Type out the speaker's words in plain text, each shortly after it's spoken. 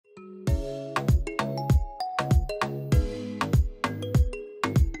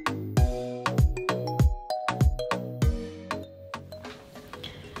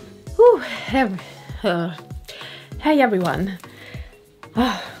Hey, hey everyone.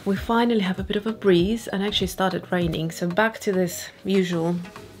 We finally have a bit of a breeze and actually started raining, so back to this usual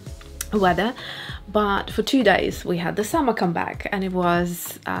weather. But for 2 days we had the summer come back and it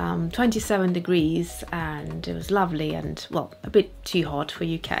was 27 degrees and it was lovely and, well, a bit too hot for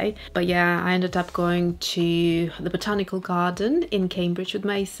UK. But yeah, I ended up going to the botanical garden in Cambridge with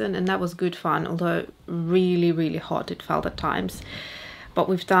Mason, and that was good fun, although really hot it felt at times. But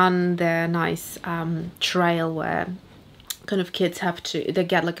we've done the nice trail where kind of kids have to, they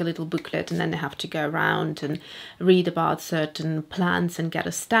get like a little booklet and then they have to go around and read about certain plants and get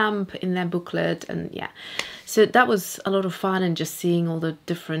a stamp in their booklet. And yeah, so that was a lot of fun, and just seeing all the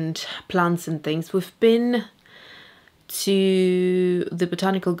different plants and things. We've been to the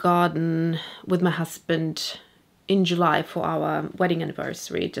botanical garden with my husband in July for our wedding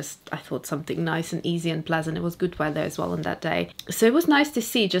anniversary. Just, I thought something nice and easy and pleasant. It was good weather as well on that day, so it was nice to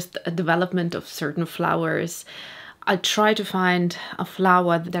see just a development of certain flowers. I try to find a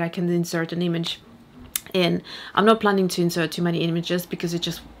flower that I can insert an image in. I'm not planning to insert too many images because it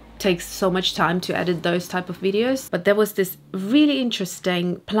just takes so much time to edit those type of videos. But there was this really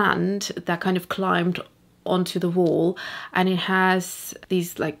interesting plant that kind of climbed onto the wall, and it has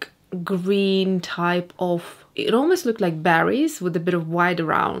these like green type of, it almost looked like berries with a bit of white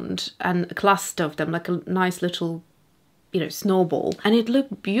around, and a cluster of them, like a nice little, you know, snowball. And it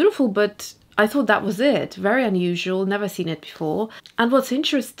looked beautiful, but I thought that was it. Very unusual, never seen it before. And what's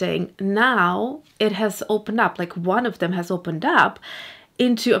interesting, now it has opened up, like one of them has opened up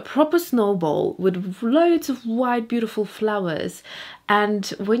into a proper snowball with loads of white beautiful flowers. And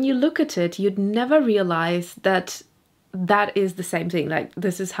when you look at it, you'd never realize that that is the same thing, like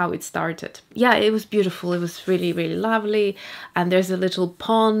this is how it started. Yeah, it was beautiful. It was really lovely. And there's a little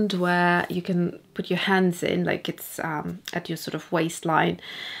pond where you can put your hands in, like it's at your sort of waistline,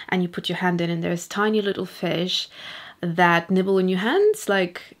 and you put your hand in and there's tiny little fish that nibble on your hands.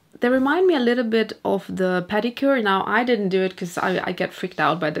 Like, they remind me a little bit of the pedicure. Now, I didn't do it because I get freaked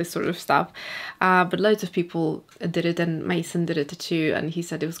out by this sort of stuff. But loads of people did it, and Mason did it too. And he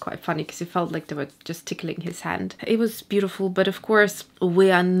said it was quite funny because it felt like they were just tickling his hand. It was beautiful. But of course, we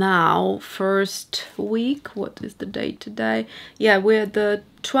are now first week. What is the date today? Yeah, we're the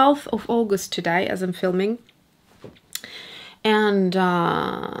 12th of August today as I'm filming. And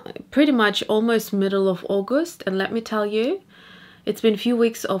pretty much almost middle of August. And let me tell you, it's been a few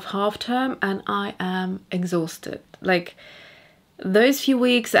weeks of half term and I am exhausted. Like, those few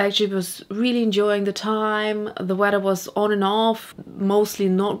weeks I actually was really enjoying the time. The weather was on and off, mostly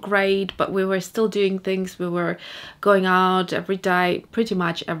not great, but we were still doing things. We were going out every day, pretty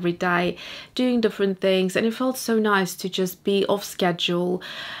much every day, doing different things. And it felt so nice to just be off schedule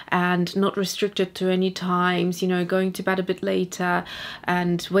and not restricted to any times, you know, going to bed a bit later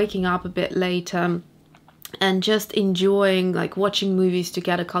and waking up a bit later. And just enjoying, like, watching movies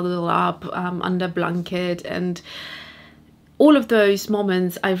together, cuddle up under blanket, and all of those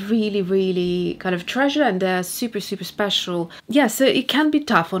moments I really kind of treasure, and they're super special. Yeah, so it can be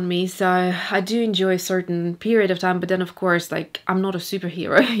tough on me, so I do enjoy a certain period of time, but then of course, like, I'm not a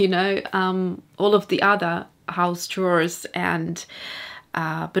superhero, you know. All of the other house chores and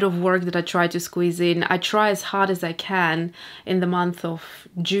a bit of work that I try to squeeze in, I try as hard as I can in the month of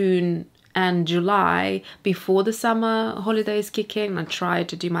June and July before the summer holidays kick in. I try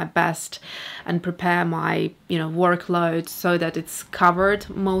to do my best and prepare my, you know, workload so that it's covered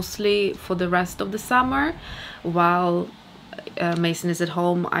mostly for the rest of the summer. While Mason is at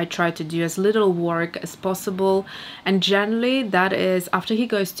home, I try to do as little work as possible, and generally that is after he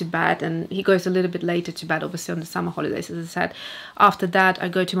goes to bed, and he goes a little bit later to bed obviously on the summer holidays, as I said. After that I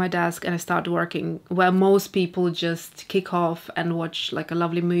go to my desk and I start working, where most people just kick off and watch like a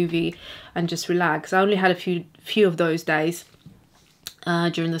lovely movie and just relax. I only had a few of those days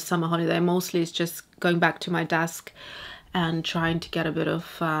during the summer holiday. Mostly it's just going back to my desk and trying to get a bit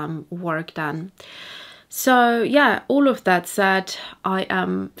of work done. So yeah, all of that said, I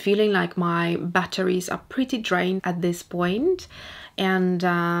am feeling like my batteries are pretty drained at this point, and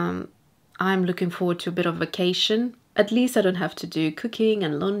I'm looking forward to a bit of vacation. At least I don't have to do cooking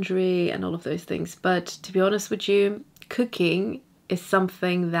and laundry and all of those things. But to be honest with you, cooking is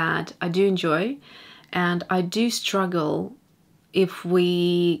something that I do enjoy, and I do struggle if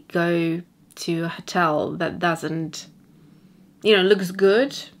we go to a hotel that doesn't, you know, looks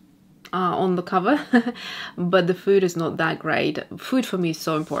good on the cover, but the food is not that great. Food for me is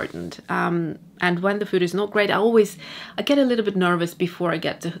so important, and when the food is not great, I get a little bit nervous before I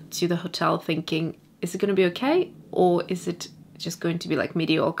get to the hotel, thinking, is it going to be okay, or is it just going to be like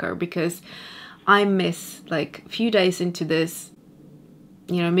mediocre? Because I miss, like, a few days into this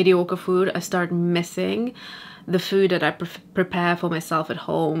you know, mediocre food, I start missing the food that I prepare for myself at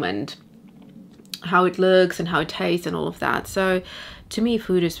home, and how it looks and how it tastes and all of that. So to me,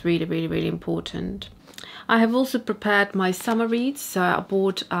 food is really, really, really important. I have also prepared my summer reads. So I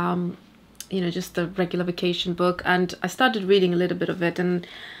bought, you know, just the regular vacation book, and I started reading a little bit of it, and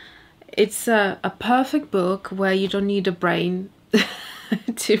it's a perfect book where you don't need a brain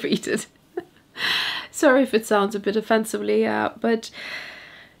to read it. Sorry if it sounds a bit offensively, but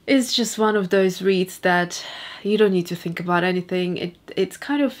it's just one of those reads that you don't need to think about anything. It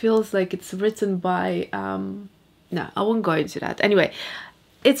kind of feels like it's written by, no, I won't go into that. Anyway,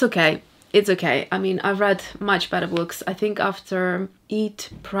 it's okay. It's okay. I mean, I've read much better books. I think after Eat,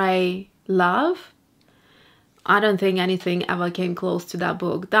 Pray, Love, I don't think anything ever came close to that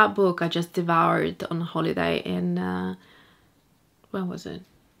book. That book I just devoured on holiday in, where was it?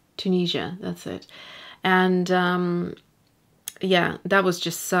 Tunisia, that's it. And yeah, that was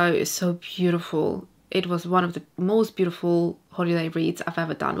just so beautiful. It was one of the most beautiful holiday reads I've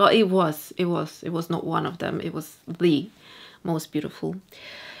ever done. Well, it was not one of them. It was the most beautiful.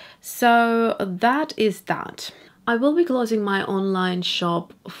 So that is that. I will be closing my online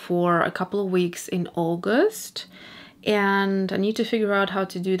shop for a couple of weeks in August, and I need to figure out how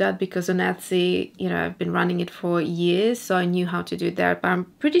to do that, because on Etsy, you know, I've been running it for years, so I knew how to do it there, but I'm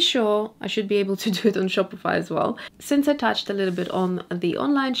pretty sure I should be able to do it on Shopify as well. Since I touched a little bit on the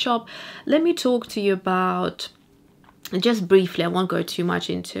online shop, let me talk to you about, just briefly, I won't go too much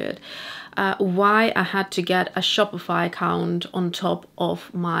into it, why I had to get a Shopify account on top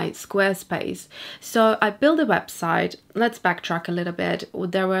of my Squarespace. So I built a website. Let's backtrack a little bit.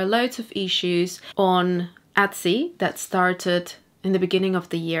 There were loads of issues on Etsy that started in the beginning of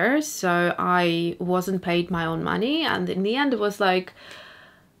the year. So I wasn't paid my own money, and in the end it was like,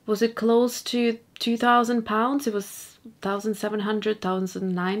 was it close to £2,000? It was 1,700,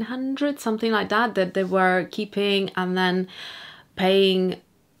 1,900, something like that, that they were keeping and then paying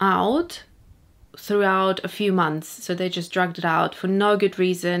out throughout a few months. So they just dragged it out for no good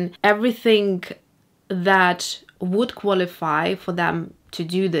reason. Everything that would qualify for them to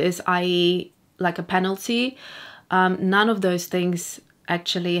do this, i.e. like a penalty, none of those things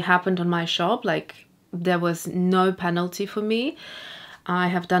actually happened on my shop. Like, there was no penalty for me. I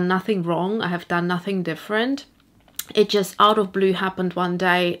have done nothing wrong. I have done nothing different. It just out of blue happened one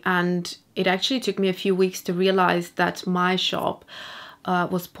day, and it actually took me a few weeks to realize that my shop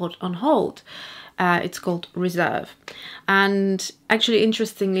was put on hold. It's called Reserve. And actually,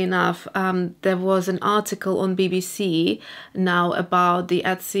 interestingly enough, there was an article on BBC now about the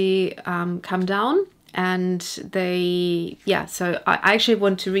Etsy come down, and they, yeah, so I actually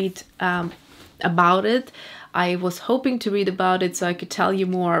want to read about it. I was hoping to read about it so I could tell you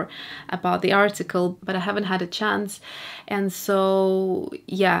more about the article, but I haven't had a chance. And so,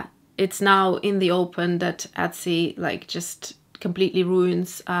 yeah, it's now in the open that Etsy like just completely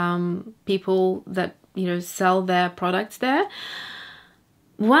ruins people that, you know, sell their products there.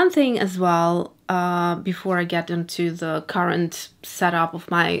 One thing as well, before I get into the current setup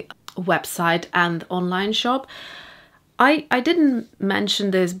of my website and online shop, I didn't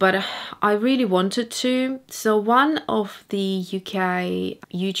mention this, but I really wanted to. So one of the UK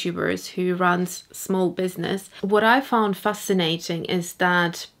YouTubers who runs small business, what I found fascinating is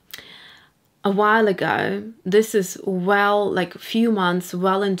that a while ago, this is well, like a few months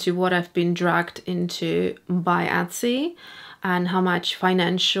well into what I've been dragged into by Etsy and how much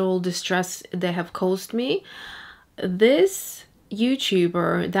financial distress they have caused me. This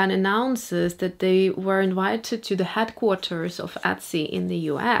YouTuber then announces that they were invited to the headquarters of Etsy in the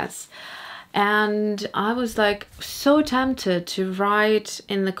US. And I was like so tempted to write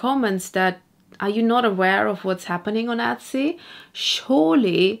in the comments that, are you not aware of what's happening on Etsy?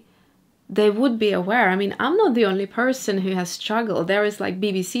 Surely they would be aware. I mean, I'm not the only person who has struggled. There is like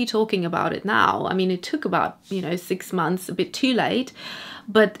BBC talking about it now. I mean, it took about, 6 months, a bit too late,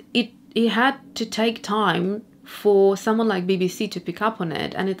 but it had to take time for someone like BBC to pick up on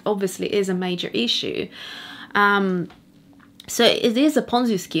it. And it obviously is a major issue. So it is a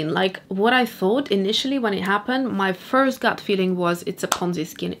Ponzi scheme. Like what I thought initially when it happened, my first gut feeling was it's a Ponzi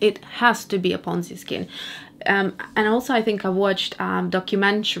scheme. It has to be a Ponzi scheme. And also I think I watched a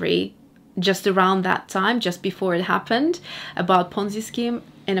documentary just around that time, just before it happened, about Ponzi scheme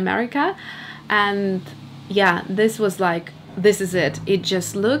in America. And yeah, this was like, this is it. It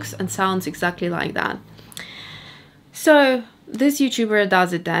just looks and sounds exactly like that. So this YouTuber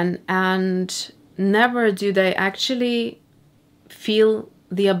does it then, and never do they actually feel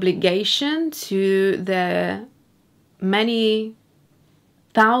the obligation to the many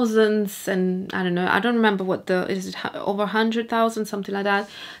thousands, and I don't know, I don't remember what is it over 100,000, something like that,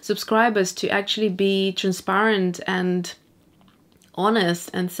 subscribers, to actually be transparent and honest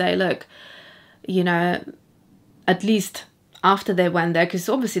and say, look, you know, at least after they went there, because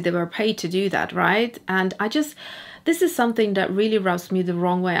obviously they were paid to do that, right? And this is something that really rubs me the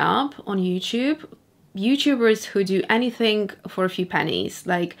wrong way up on YouTube. YouTubers who do anything for a few pennies,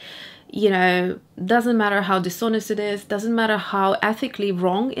 like, you know, doesn't matter how dishonest it is, doesn't matter how ethically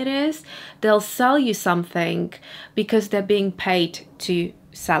wrong it is, they'll sell you something because they're being paid to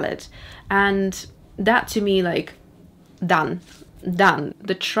sell it. And that, to me, like, done.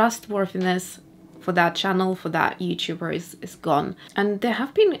 The trustworthiness for that channel, for that YouTuber is gone. And there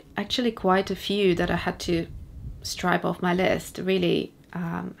have been actually quite a few that I had to stripe off my list, really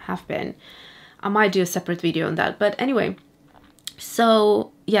have been. I might do a separate video on that, but anyway,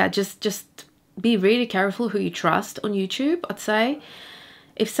 so yeah, just be really careful who you trust on YouTube. I'd say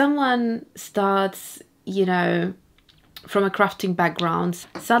if someone starts, you know, from a crafting background,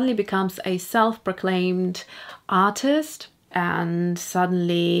 suddenly becomes a self-proclaimed artist and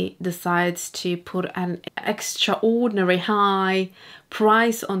suddenly decides to put an extraordinary high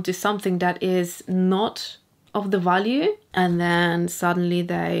price onto something that is not of the value, and then suddenly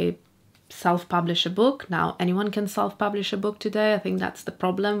they self-publish a book. Now, anyone can self-publish a book today. I think that's the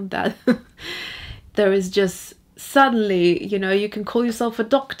problem, that there is just suddenly, you know, you can call yourself a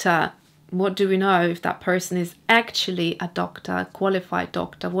doctor. What do we know if that person is actually a doctor, qualified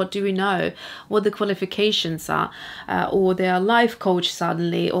doctor? What do we know what the qualifications are? Or they are a life coach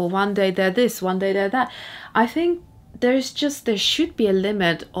suddenly, or one day they're this, one day they're that. I think there should be a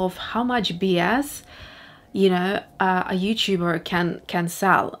limit of how much BS, you know, a YouTuber can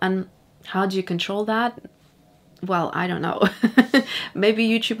sell. And how do you control that? Well, I don't know. Maybe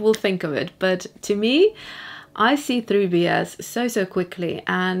YouTube will think of it. But to me, I see through BS so quickly.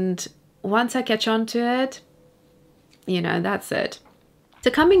 And once I catch on to it, you know, that's it. So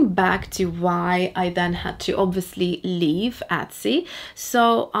coming back to why I then had to obviously leave Etsy.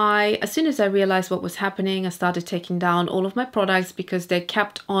 So as soon as I realized what was happening, I started taking down all of my products because they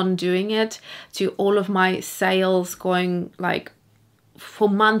kept on doing it to all of my sales, going like for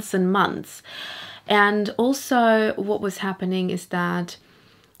months and months. And also what was happening is that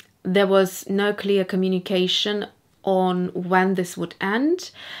there was no clear communication on when this would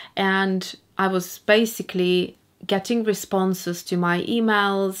end, and I was basically getting responses to my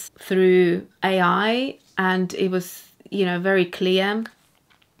emails through AI, and it was, you know, very clear.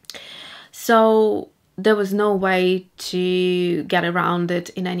 So there was no way to get around it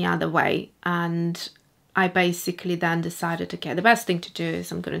in any other way. And I basically then decided, okay, the best thing to do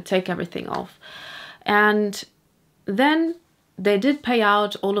is I'm going to take everything off. And then they did pay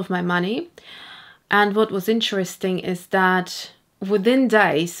out all of my money. And what was interesting is that within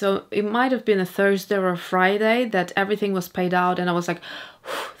days, so it might have been a Thursday or a Friday, that everything was paid out. And I was like,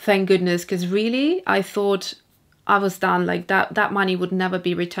 thank goodness, because really I thought I was done. Like that money would never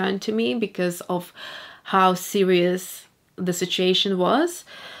be returned to me because of how serious the situation was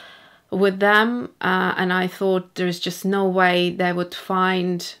with them. And I thought there's just no way they would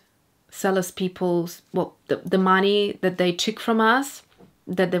find sellers people's, well, the money that they took from us,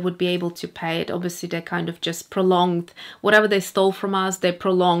 that they would be able to pay it. Obviously, they kind of just prolonged whatever they stole from us, they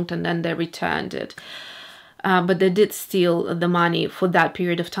prolonged and then they returned it. But they did steal the money for that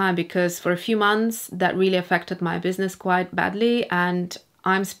period of time, because for a few months that really affected my business quite badly. And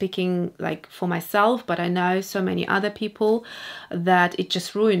I'm speaking like for myself, but I know so many other people that it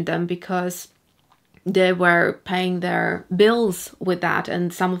just ruined them, because they were paying their bills with that.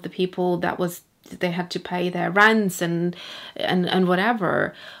 And some of the people they had to pay their rents and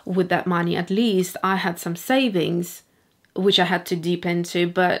whatever with that money. At least I had some savings, which I had to dip into.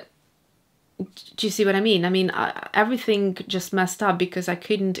 But do you see what I mean? I mean, everything just messed up because I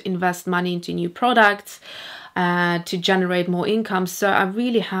couldn't invest money into new products to generate more income. So I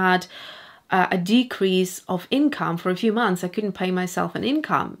really had a decrease of income for a few months. I couldn't pay myself an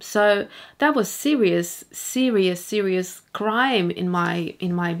income. So that was serious crime in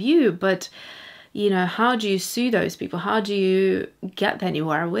my view. But you know, how do you sue those people? How do you get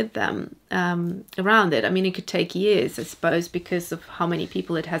anywhere with them around it? I mean, it could take years, I suppose, because of how many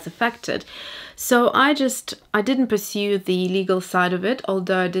people it has affected. So I didn't pursue the legal side of it,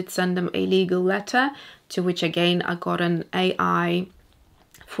 although I did send them a legal letter, to which again I got an AI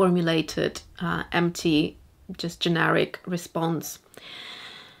formulated, empty, just generic response.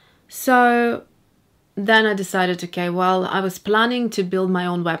 So then I decided, okay, well, I was planning to build my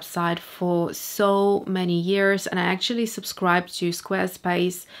own website for so many years, and I actually subscribed to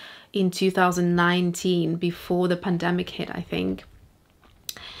Squarespace in 2019, before the pandemic hit, I think.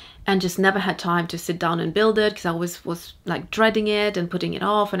 and just never had time to sit down and build it because I always was like dreading it and putting it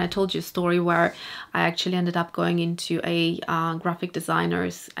off. And I told you a story where I actually ended up going into a graphic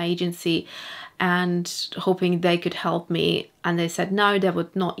designer's agency and hoping they could help me, and they said no, they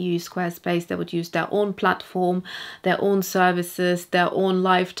would not use Squarespace, they would use their own platform, their own services, their own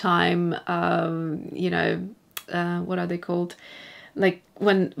lifetime you know, what are they called, like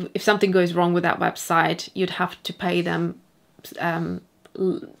if something goes wrong with that website, you'd have to pay them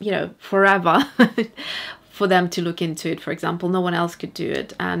you know, forever for them to look into it, for example. No one else could do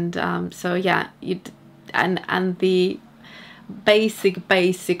it. And so yeah, and the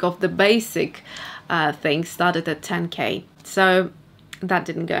basic of the basic thing started at 10k, so that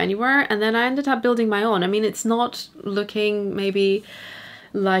didn't go anywhere. And then I ended up building my own. I mean, it's not looking maybe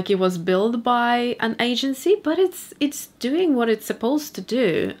like it was built by an agency, but it's doing what it's supposed to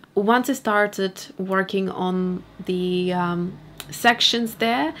do. Once I started working on the sections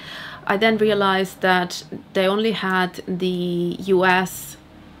there, I then realized that they only had the US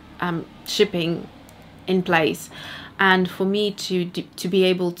shipping in place, and for me to be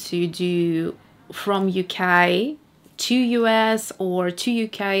able to do from UK to US or to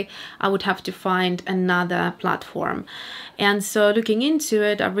UK, I would have to find another platform. And so looking into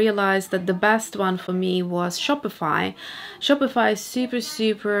it, I realized that the best one for me was Shopify. Shopify is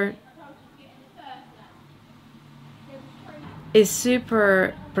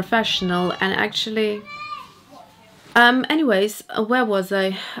super professional, and actually anyways, where was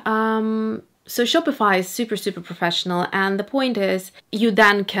I? So Shopify is super professional, and the point is you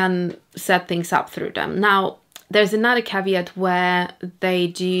then can set things up through them. Now there's another caveat where they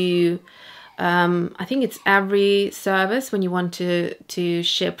do I think it's every service when you want to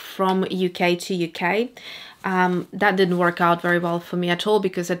ship from UK to UK. That didn't work out very well for me at all,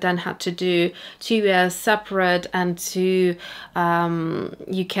 because I then had to do 2 US separate and 2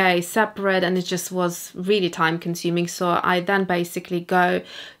 UK separate, and it just was really time consuming. So I then basically go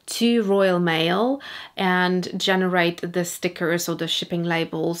to Royal Mail and generate the stickers or the shipping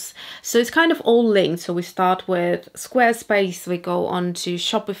labels. So it's kind of all linked. So we start with Squarespace, we go on to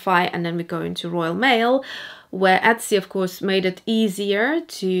Shopify, and then we go into Royal Mail, where Etsy, of course, made it easier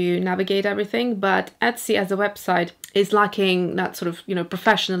to navigate everything. But Etsy as a website is lacking that sort of, you know,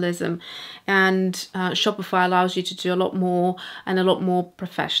 professionalism, and Shopify allows you to do a lot more and a lot more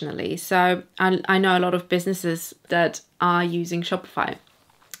professionally. So I know a lot of businesses that are using Shopify.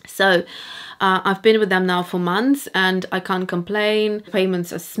 So I've been with them now for months, and I can't complain.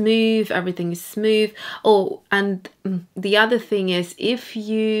 Payments are smooth, everything is smooth. Oh, and the other thing is, if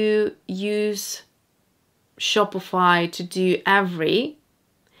you use Shopify to do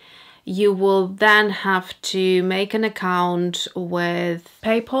you will then have to make an account with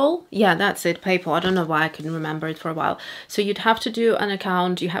PayPal. Yeah, that's it, PayPal. I don't know why I couldn't remember it for a while. So you'd have to do an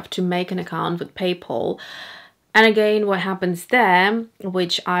account, you have to make an account with PayPal. And again, what happens there,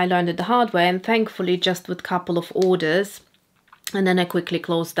 which I learned it the hard way, and thankfully just with a couple of orders, and then I quickly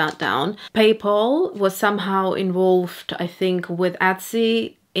closed that down. PayPal was somehow involved, I think, with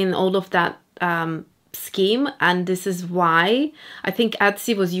Etsy in all of that scheme, and this is why I think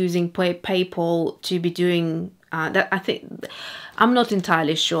Etsy was using PayPal to be doing that. I think, I'm not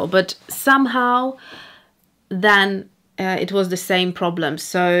entirely sure, but somehow then it was the same problem.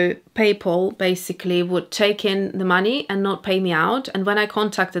 So PayPal basically would take in the money and not pay me out. And when I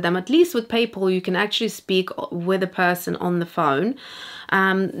contacted them, at least with PayPal, you can actually speak with a person on the phone.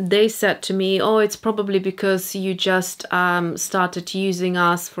 They said to me, oh, it's probably because you just started using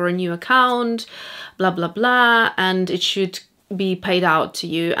us for a new account, blah, blah, blah, and it should be paid out to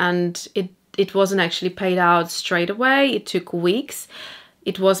you. And it wasn't actually paid out straight away. It took weeks.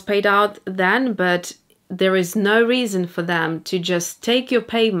 It was paid out then, but there is no reason for them to just take your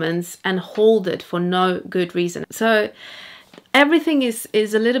payments and hold it for no good reason. So everything is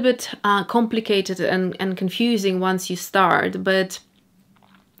a little bit complicated and confusing once you start, but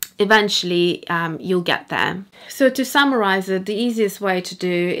eventually you'll get there. So to summarize it, the easiest way to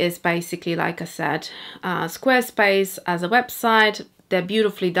do is basically, like I said, Squarespace as a website. They're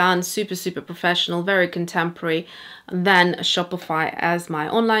beautifully done, super professional, very contemporary. Then Shopify as my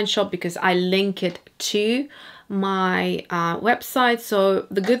online shop, because I link it to my website. So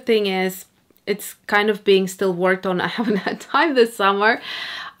the good thing is it's kind of being still worked on. I haven't had time this summer.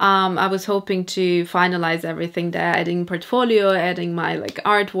 I was hoping to finalize everything there, adding portfolio, adding my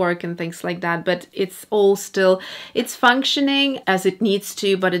artwork and things like that, but it's all still, it's functioning as it needs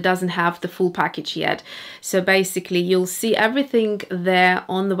to, but it doesn't have the full package yet. So basically you'll see everything there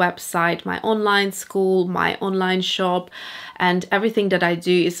on the website, my online school, my online shop, and everything that I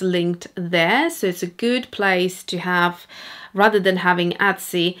do is linked there. So it's a good place to have rather than having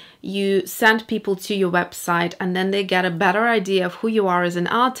Etsy, you send people to your website and then they get a better idea of who you are as an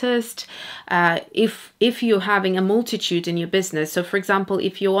artist. If you're having a multitude in your business, so for example,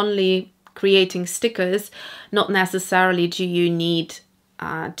 if you're only creating stickers, not necessarily do you need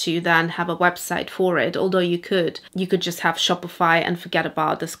to then have a website for it, although you could just have Shopify and forget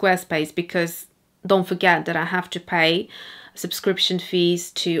about the Squarespace, because don't forget that I have to pay subscription fees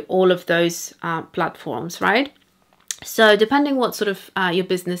to all of those platforms, right? So depending what sort of your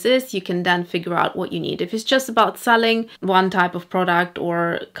business is, you can then figure out what you need. If it's just about selling one type of product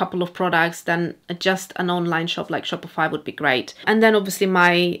or a couple of products, then just an online shop like Shopify would be great. And then obviously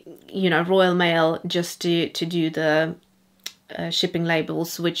my, Royal Mail, just to do the shipping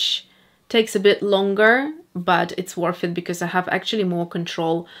labels, which takes a bit longer, but it's worth it because I have actually more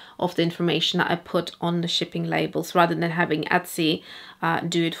control of the information that I put on the shipping labels rather than having Etsy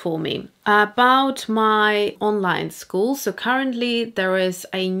do it for me. About my online school, so currently there is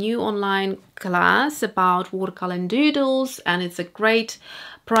a new online class about watercolor and doodles, and it's a great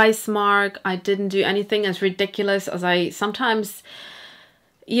price mark. I didn't do anything as ridiculous as I sometimes,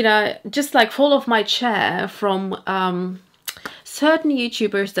 just like fall off my chair from certain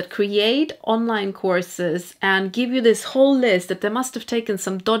YouTubers that create online courses and give you this whole list that they must have taken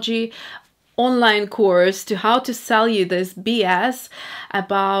some dodgy online course to how to sell you this BS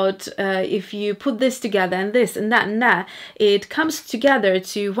about if you put this together and this and that, it comes together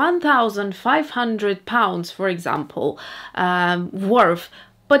to £1,500, for example, worth,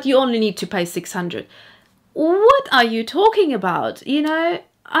 but you only need to pay 600. What are you talking about? I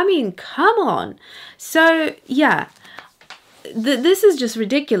mean, come on. So yeah. This is just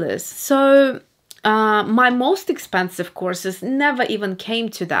ridiculous. So my most expensive courses never even came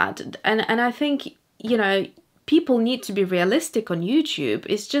to that. And I think, people need to be realistic on YouTube.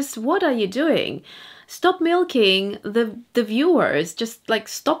 It's just, what are you doing? Stop milking the viewers. Just like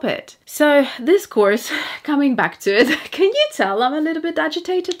stop it. So this course, coming back to it, can you tell I'm a little bit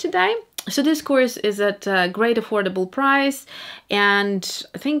agitated today? So this course is at a great affordable price. And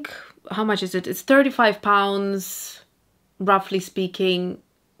I think, how much is it? It's £35. Roughly speaking,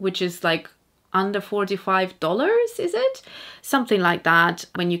 which is like under $45, is it? Something like that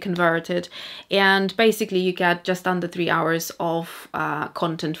when you convert it. And basically you get just under 3 hours of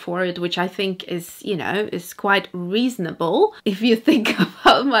content for it, which I think is, is quite reasonable if you think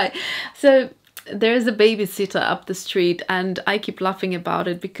about So there's a babysitter up the street and I keep laughing about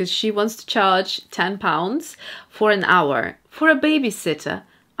it because she wants to charge £10 for an hour for a babysitter.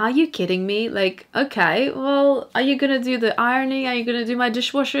 Are you kidding me? Like, okay, well, are you gonna do the ironing? Are you gonna do my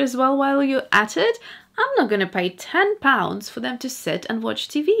dishwasher as well while you're at it? I'm not gonna pay £10 for them to sit and watch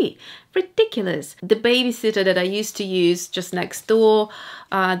TV. Ridiculous. The babysitter that I used to use just next door,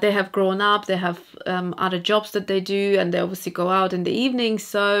 they have grown up, they have other jobs that they do, and they obviously go out in the evening.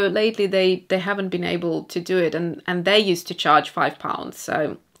 So lately they haven't been able to do it, and they used to charge £5.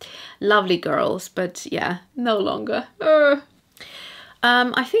 So lovely girls, but yeah, no longer.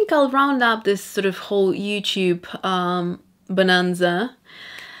 I think I'll round up this sort of whole YouTube bonanza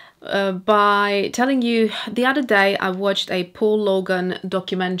by telling you, the other day I watched a Paul Logan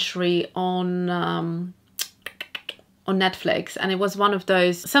documentary on Netflix, and it was one of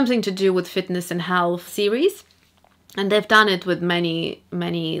those something to do with fitness and health series, and they've done it with many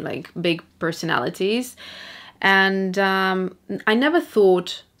like big personalities, and I never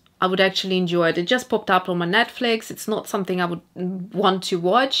thought I would actually enjoy it. It just popped up on my Netflix. It's not something I would want to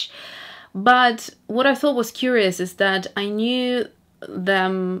watch. But what I thought was curious is that I knew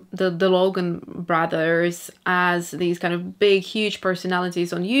them, the Logan brothers, as these kind of big, huge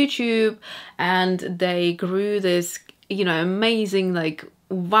personalities on YouTube. And they grew this, amazing, like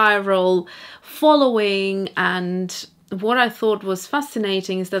viral following. And what I thought was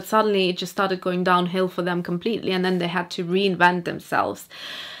fascinating is that suddenly it just started going downhill for them completely. And then they had to reinvent themselves.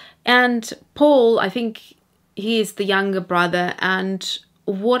 And Paul, I think he is the younger brother, and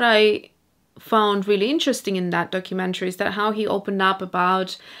what I found really interesting in that documentary is that how he opened up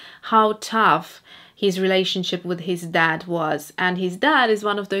about how tough his relationship with his dad was. And his dad is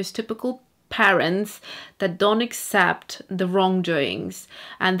one of those typical parents that don't accept the wrongdoings,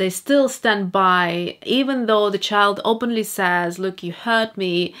 and they still stand by, even though the child openly says, look, you hurt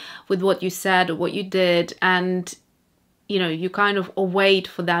me with what you said or what you did, and you kind of wait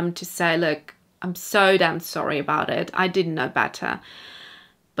for them to say, look, I'm so damn sorry about it. I didn't know better.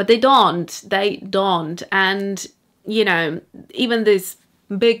 But they don't. And, even this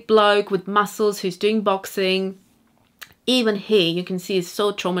big bloke with muscles who's doing boxing, even he, you can see, is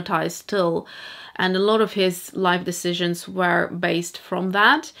so traumatized still. And a lot of his life decisions were based from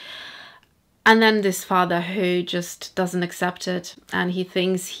that. And then this father who just doesn't accept it, and he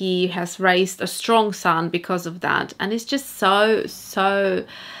thinks he has raised a strong son because of that. And it's just so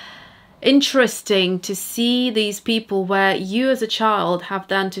interesting to see these people where you as a child have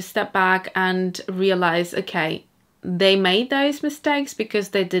then to step back and realize, okay, they made those mistakes because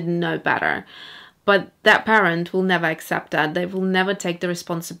they didn't know better. But that parent will never accept that. They will never take the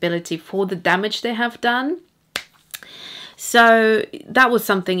responsibility for the damage they have done. So that was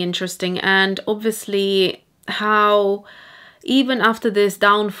something interesting. And obviously how even after this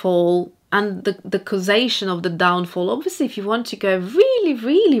downfall and the causation of the downfall, obviously if you want to go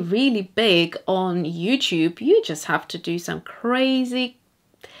really big on YouTube, you just have to do some crazy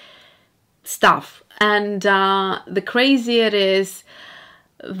stuff. And the crazier it is,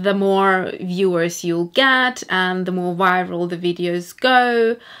 the more viewers you'll get and the more viral the videos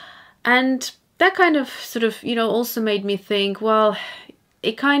go. And that kind of sort of, you know, also made me think, well,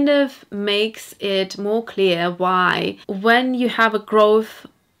 it kind of makes it more clear why when you have a growth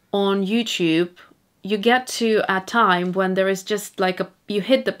on YouTube, you get to a time when there is just like you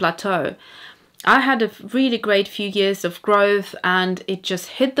hit the plateau. I had a really great few years of growth and it just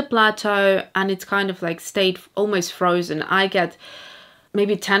hit the plateau and it's kind of like stayed almost frozen. I get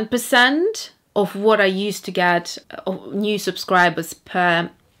maybe 10% of what I used to get of new subscribers per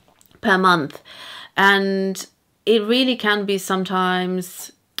month. And it really can be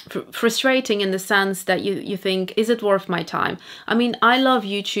sometimes frustrating in the sense that you think, is it worth my time? I mean, I love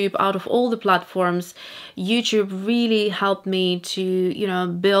YouTube. Out of all the platforms, YouTube really helped me to, you know,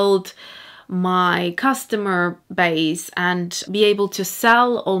 build my customer base and be able to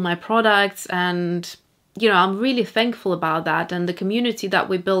sell all my products. And, you know, I'm really thankful about that and the community that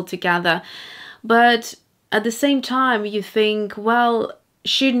we built together. But at the same time, you think, well,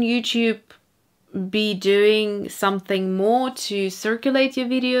 shouldn't YouTube be doing something more to circulate your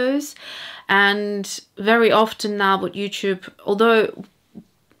videos? And very often now with YouTube, although,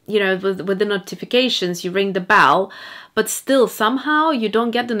 you know, with the notifications, you ring the bell, but still somehow you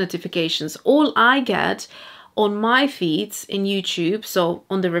don't get the notifications. All I get on my feeds in YouTube, so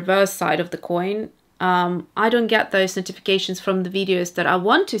on the reverse side of the coin, I don't get those notifications from the videos that I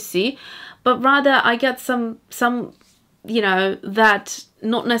want to see, but rather I get some you know, that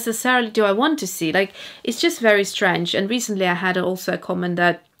not necessarily do I want to see. Like, it's just very strange. And recently I had also a comment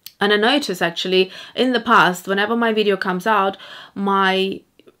that, and I noticed actually in the past, whenever my video comes out, my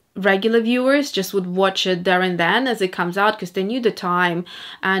regular viewers just would watch it there and then as it comes out because they knew the time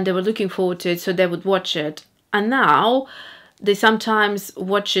and they were looking forward to it, so they would watch it. And now they sometimes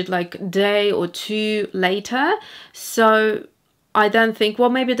watch it like a day or two later. So I then think, well,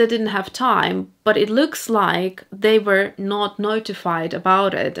 maybe they didn't have time, but it looks like they were not notified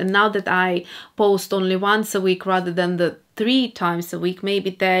about it. And now that I post only once a week rather than the 3 times a week, maybe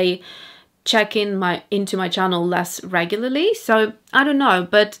they check into my channel less regularly. So I don't know,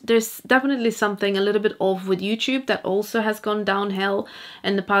 but there's definitely something a little bit off with YouTube that also has gone downhill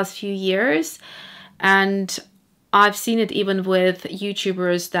in the past few years. And I've seen it even with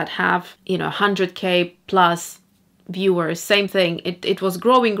YouTubers that have, you know, 100K plus viewers. Same thing. It was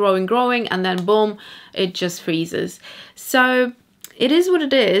growing, and then boom, it just freezes. So it is what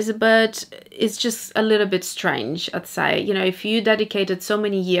it is, but it's just a little bit strange, I'd say. You know, if you dedicated so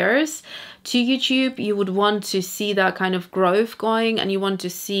many years to YouTube, you would want to see that kind of growth going, and you want to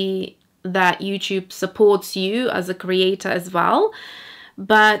see that YouTube supports you as a creator as well.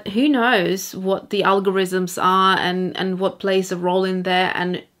 But who knows what the algorithms are and what plays a role in there,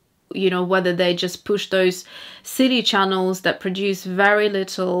 and you know, whether they just push those silly channels that produce very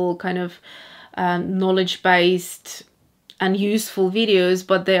little kind of knowledge-based and useful videos,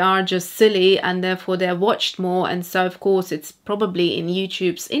 but they are just silly and therefore they're watched more. And so of course it's probably in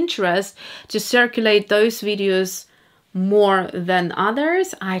YouTube's interest to circulate those videos more than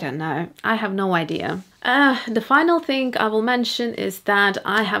others. I don't know. I have no idea. The final thing I will mention is that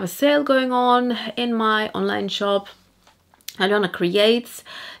I have a sale going on in my online shop, Alyona Creates.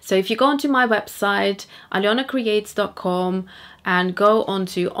 So if you go onto my website, alyonacreates.com, and go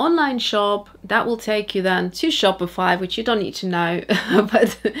onto online shop, that will take you then to Shopify, which you don't need to know,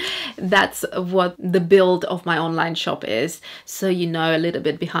 but that's what the build of my online shop is. So you know a little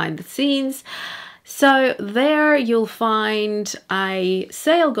bit behind the scenes. So there you'll find a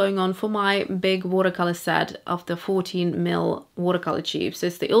sale going on for my big watercolor set of the 14mm watercolor tubes. So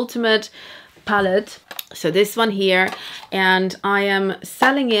it's the ultimate palette. So this one here, and I am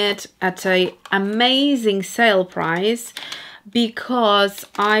selling it at an amazing sale price because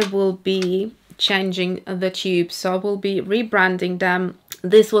I will be changing the tubes. So I will be rebranding them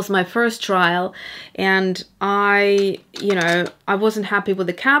this was my first trial, and I wasn't happy with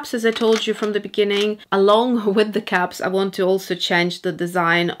the caps, as I told you from the beginning. Along with the caps, I want to also change the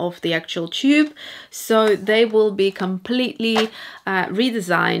design of the actual tube, so they will be completely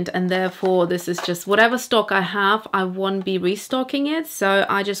redesigned, and therefore this is just whatever stock I have, I won't be restocking it. So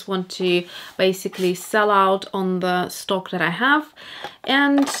I just want to basically sell out on the stock that I have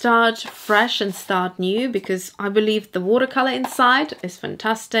and start fresh and start new, because I believe the watercolor inside is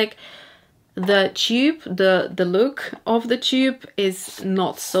fantastic. The tube, the look of the tube is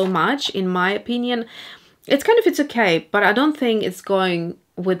not so much, in my opinion. It's okay, but I don't think it's going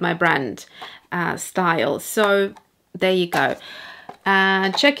with my brand style. So there you go.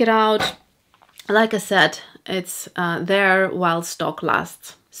 Check it out. Like I said, it's there while stock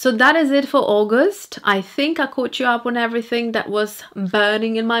lasts. So that is it for August. I think I caught you up on everything that was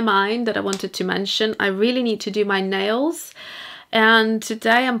burning in my mind that I wanted to mention. I really need to do my nails, and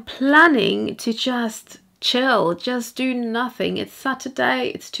today I'm planning to just chill, just do nothing. It's Saturday,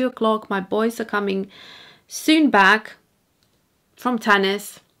 it's 2 o'clock. My boys are coming soon back from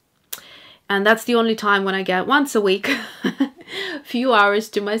tennis, and that's the only time when I get once a week a few hours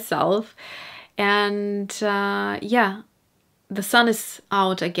to myself. And yeah, the sun is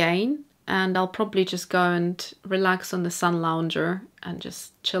out again, and I'll probably just go and relax on the sun lounger and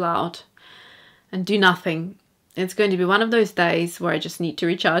just chill out and do nothing. It's going to be one of those days where I just need to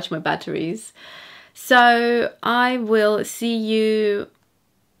recharge my batteries. So I will see you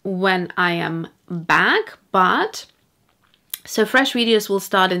when I am back. So fresh videos will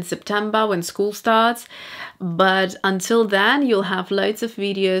start in September when school starts. But until then, you'll have loads of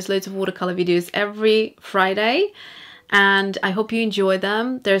videos, loads of watercolor videos every Friday. And I hope you enjoy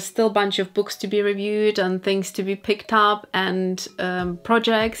them. There's still a bunch of books to be reviewed and things to be picked up, and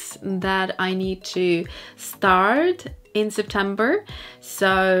projects that I need to start in September.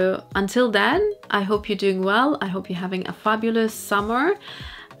 So until then, I hope you're doing well. I hope you're having a fabulous summer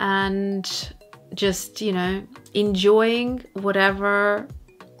and just, enjoying whatever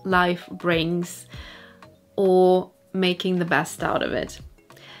life brings or making the best out of it.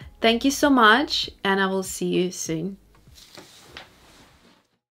 Thank you so much, and I will see you soon.